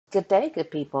Good day, good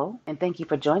people, and thank you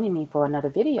for joining me for another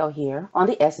video here on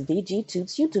the SVG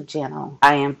Tuts YouTube channel.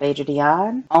 I am Phaedra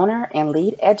Dion, owner and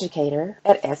lead educator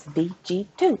at SVG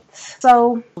Tuts.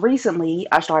 So recently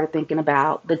I started thinking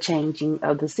about the changing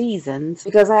of the seasons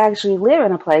because I actually live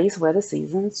in a place where the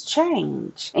seasons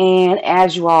change. And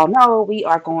as you all know, we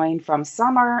are going from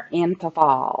summer into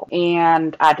fall.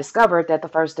 And I discovered that the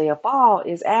first day of fall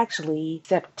is actually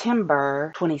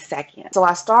September 22nd. So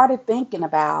I started thinking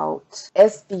about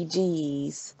SVGs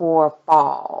for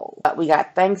fall. We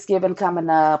got Thanksgiving coming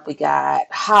up, we got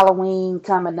Halloween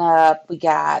coming up, we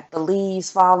got the leaves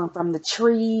falling from the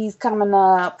trees coming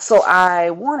up. So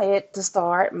I wanted to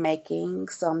start making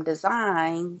some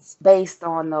designs based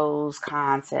on those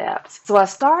concepts. So I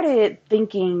started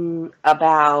thinking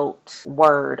about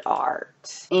word art.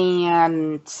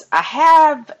 And I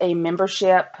have a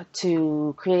membership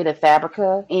to Creative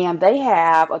Fabrica, and they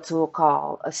have a tool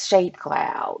called a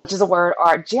ShadeCloud, which is a word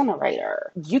art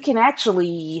generator. You can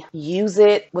actually use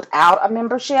it without a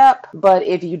membership, but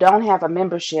if you don't have a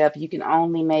membership, you can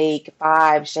only make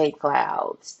 5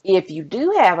 ShadeClouds. If you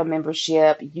do have a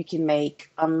membership, you can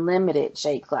make unlimited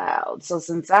ShadeClouds. So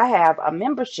since I have a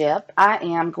membership, I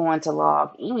am going to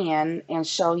log in and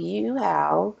show you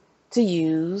how to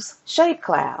use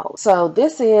ShadeCloud. So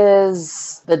this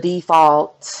is the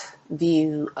default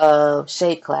view of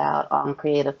ShadeCloud on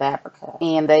Creative Fabrica.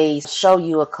 And they show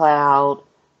you a cloud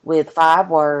with 5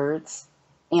 words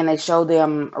and they show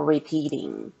them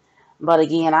repeating. But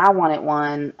again, I wanted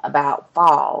one about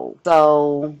fall.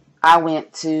 So I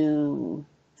went to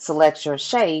select your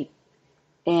shape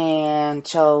and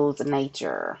chose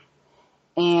nature.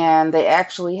 And they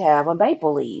actually have a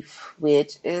maple leaf,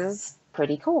 which is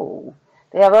pretty cool.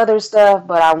 They have other stuff,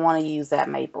 but I want to use that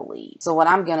maple leaf. So what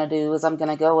I'm going to do is I'm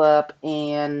going to go up,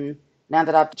 and now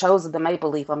that I've chosen the maple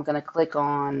leaf, I'm going to click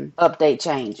on update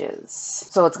changes.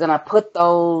 So it's going to put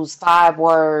those 5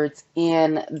 words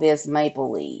in this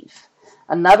maple leaf.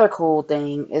 Another cool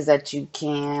thing is that you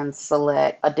can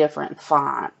select a different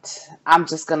font. I'm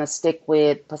just going to stick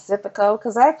with Pacifico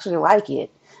because I actually like it,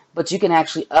 but you can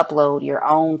actually upload your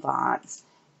own fonts.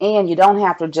 And you don't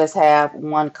have to just have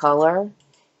one color.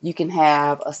 You can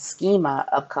have a schema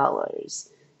of colors.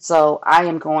 So I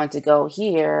am going to go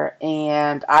here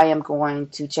and I am going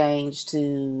to change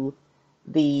to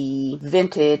the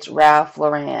vintage Ralph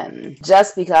Lauren,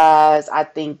 just because I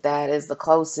think that is the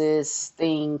closest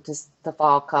thing to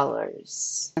fall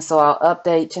colors. And so I'll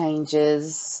update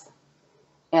changes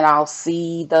and I'll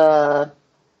see the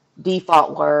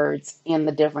default words in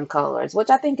the different colors, which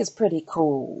I think is pretty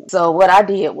cool. So what I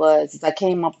did was I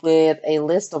came up with a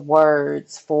list of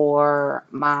words for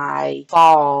my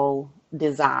fall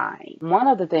design. One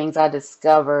of the things I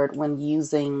discovered when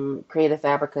using Creative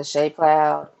Fabrica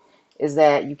ShapeCloud is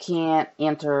that you can't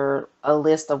enter a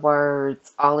list of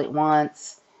words all at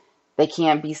once. They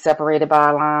can't be separated by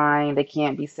a line, they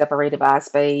can't be separated by a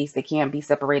space, they can't be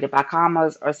separated by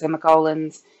commas or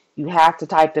semicolons. You have to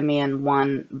type them in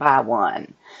one by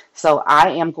one. So I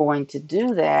am going to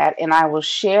do that, and I will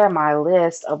share my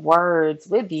list of words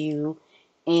with you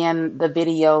in the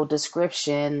video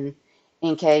description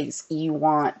in case you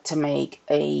want to make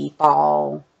a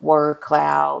fall word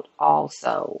cloud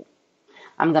also.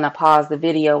 I'm going to pause the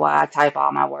video while I type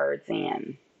all my words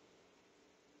in.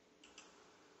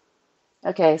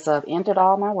 Okay, so I've entered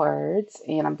all my words,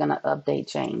 and I'm going to update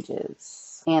changes.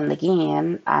 And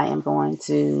again, I am going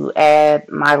to add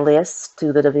my list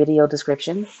to the video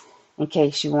description in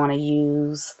case you want to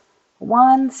use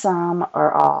one, some,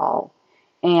 or all.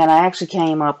 And I actually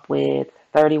came up with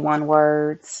 31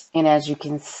 words. And as you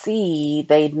can see,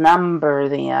 they number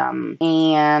them.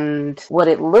 And what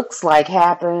it looks like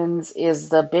happens is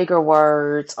the bigger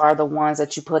words are the ones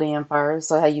that you put in first.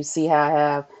 So how you see how I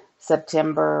have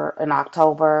September and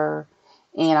October.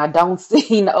 And I don't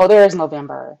see, oh, there's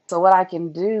November. So what I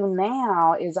can do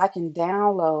now is I can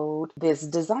download this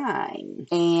design.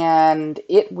 And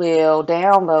it will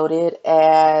download it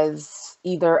as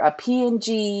either a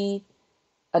PNG,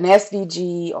 an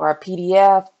SVG, or a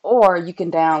PDF, or you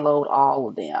can download all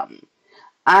of them.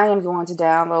 I am going to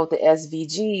download the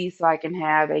SVG so I can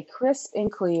have a crisp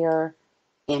and clear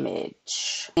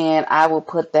image, and I will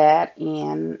put that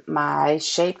in my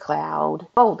ShapeCloud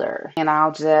folder, and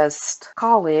I'll just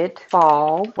call it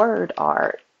fall word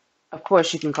art. Of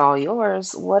course, you can call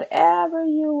yours whatever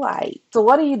you like. So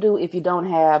what do you do if you don't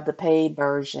have the paid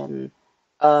version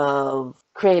of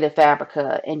Creative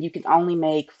Fabrica and you can only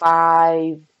make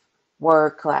 5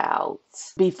 word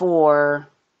clouds before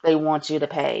they want you to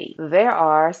pay? There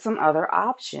are some other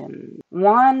options.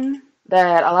 One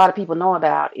that a lot of people know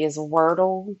about is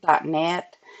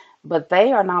Wordle.net. but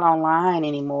they are not online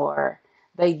anymore.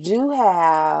 They do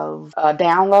have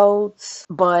downloads,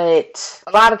 but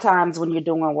a lot of times when you're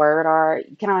doing word art,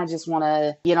 you kind of just want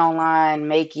to get online,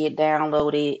 make it,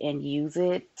 download it, and use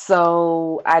it.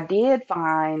 So I did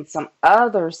find some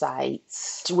other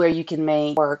sites where you can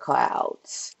make word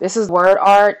clouds. This is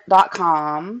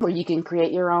wordart.com, where you can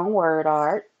create your own word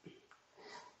art.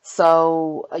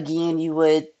 So again, you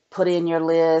would put in your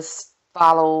list,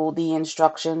 follow the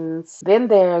instructions. Then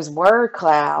there's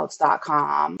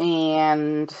wordclouds.com,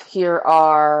 and here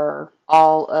are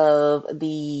all of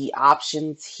the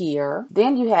options here.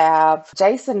 Then you have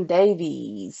Jason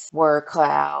Davies' word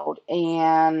cloud,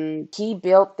 and he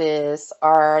built this,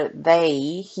 or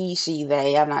they, he, she,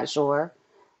 they, I'm not sure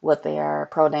what their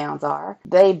pronouns are.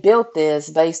 They built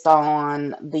this based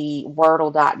on the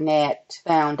Wordle.net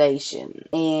foundation.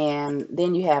 And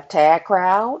then you have Tag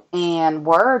Crowd and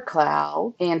Word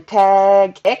Cloud and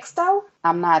Tag Exto.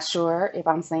 I'm not sure if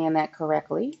I'm saying that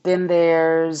correctly. Then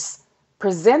there's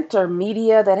Presenter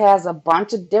Media that has a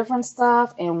bunch of different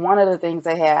stuff. And one of the things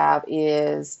they have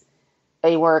is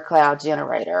a word cloud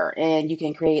generator. And you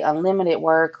can create unlimited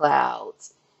word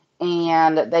clouds.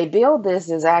 And they build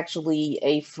this as actually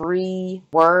a free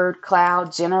word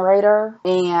cloud generator.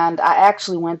 And I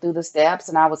actually went through the steps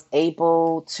and I was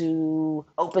able to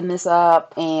open this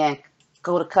up and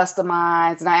go to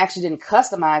customize. And I actually didn't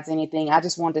customize anything. I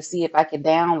just wanted to see if I could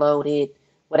download it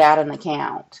without an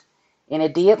account. And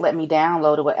it did let me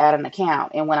download it without an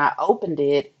account. And when I opened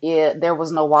it, there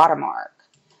was no watermark.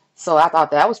 So I thought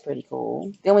that was pretty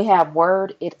cool. Then we have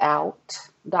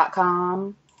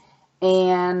worditout.com.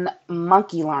 and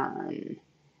Monkey Learn,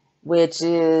 which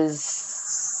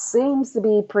seems to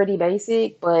be pretty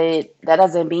basic, but that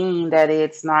doesn't mean that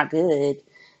it's not good.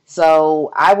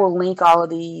 So I will link all of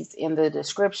these in the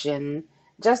description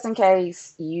just in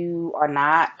case you are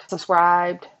not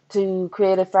subscribed to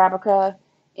Creative Fabrica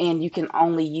and you can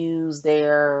only use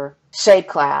their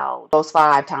ShapeCloud those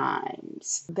 5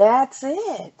 times. That's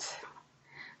it.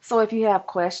 So if you have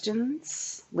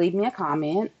questions, leave me a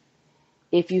comment.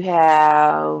 If you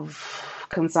have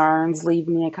concerns, leave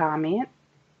me a comment.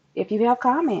 If you have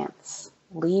comments,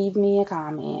 leave me a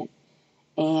comment.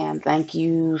 And thank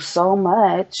you so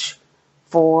much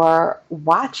for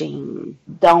watching.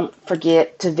 Don't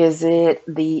forget to visit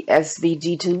the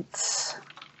SVG Tuts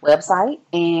website.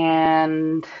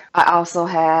 And I also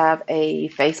have a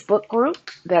Facebook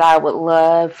group that I would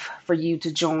love for you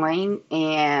to join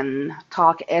and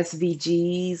talk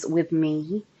SVGs with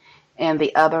me and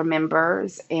the other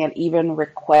members, and even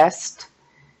request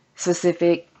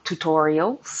specific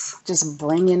tutorials. Just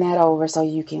bringing that over so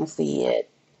you can see it.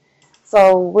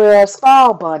 So we're a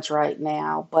small bunch right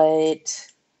now,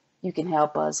 but you can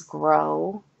help us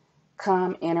grow.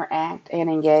 Come interact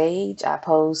and engage. I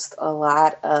post a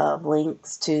lot of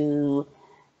links to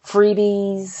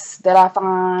freebies that I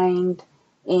find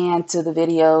and to the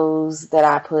videos that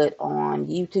I put on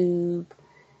YouTube.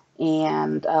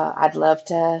 And I'd love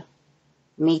to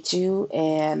meet you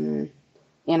and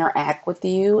interact with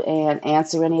you and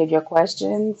answer any of your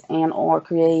questions and or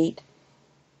create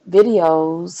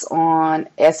videos on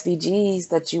SVGs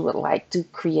that you would like to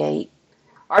create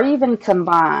or even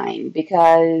combine,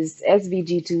 because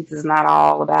SVG Tuts is not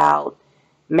all about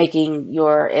making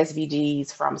your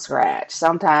SVGs from scratch.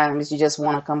 Sometimes you just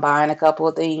want to combine a couple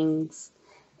of things,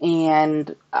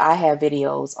 and I have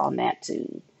videos on that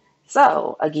too.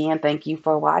 So again, thank you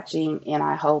for watching, and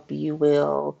I hope you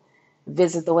will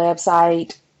visit the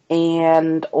website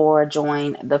and or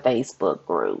join the Facebook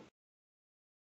group.